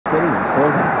upsetting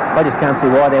themselves. I just can't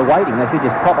see why they're waiting. They should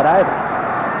just pop it over.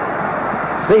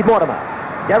 Steve Mortimer.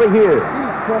 Gary Hughes.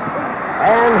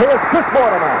 And here's Chris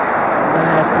Mortimer.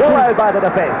 Swallowed by the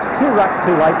defence. 2 rucks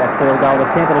too late, that field goal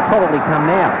attempt. It'll probably come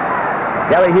now.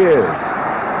 Gary Hughes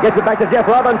gets it back to Geoff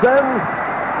Robinson.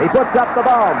 He puts up the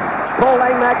bomb. Paul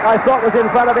Langmack, I thought, was in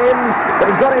front of him,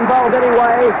 but he's got involved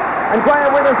anyway. And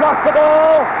Graham Wynn has lost the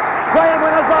ball. Graham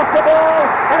Wynn has lost the ball.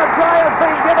 And a try has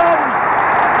been given.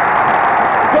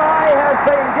 Try has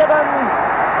been given.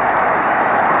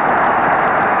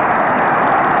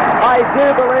 I do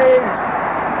believe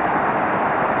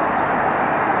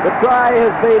the try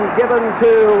has been given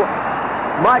to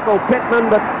Michael Pittman,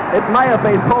 but it may have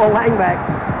been Paul Langmack.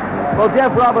 Well,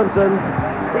 Geoff Robinson,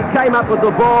 he came up with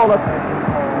the ball at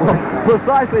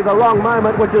precisely the wrong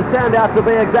moment, which has turned out to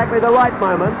be exactly the right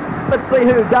moment. Let's see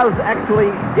who does actually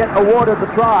get awarded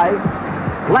the try.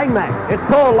 Langmack. It's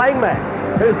Paul Langmack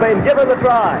who's been given the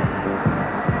try.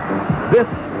 This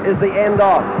is the end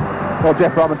of. Well,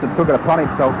 Geoff Robinson took it upon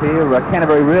himself here.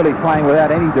 Canterbury really playing without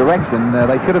any direction.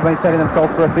 They should have been setting themselves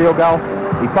for a field goal.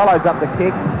 He follows up the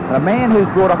kick. And a man who's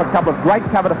brought up a couple of great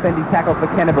cover defending tackles for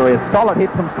Canterbury. A solid hit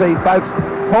from Steve Folkes.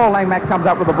 Paul Langmack comes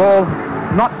up with the ball.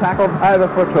 Not tackled, over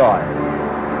for a try.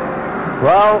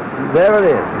 Well, there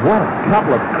it is. What a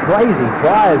couple of crazy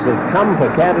tries have come for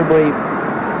Canterbury.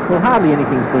 Well, hardly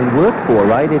anything's been worked for,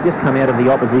 Ray. They've just come out of the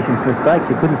opposition's mistakes.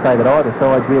 You couldn't say that either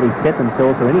side's really set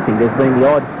themselves or anything. There's been the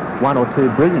odd 1 or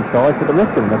 2 brilliant tries, but the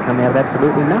rest of them have come out of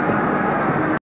absolutely nothing.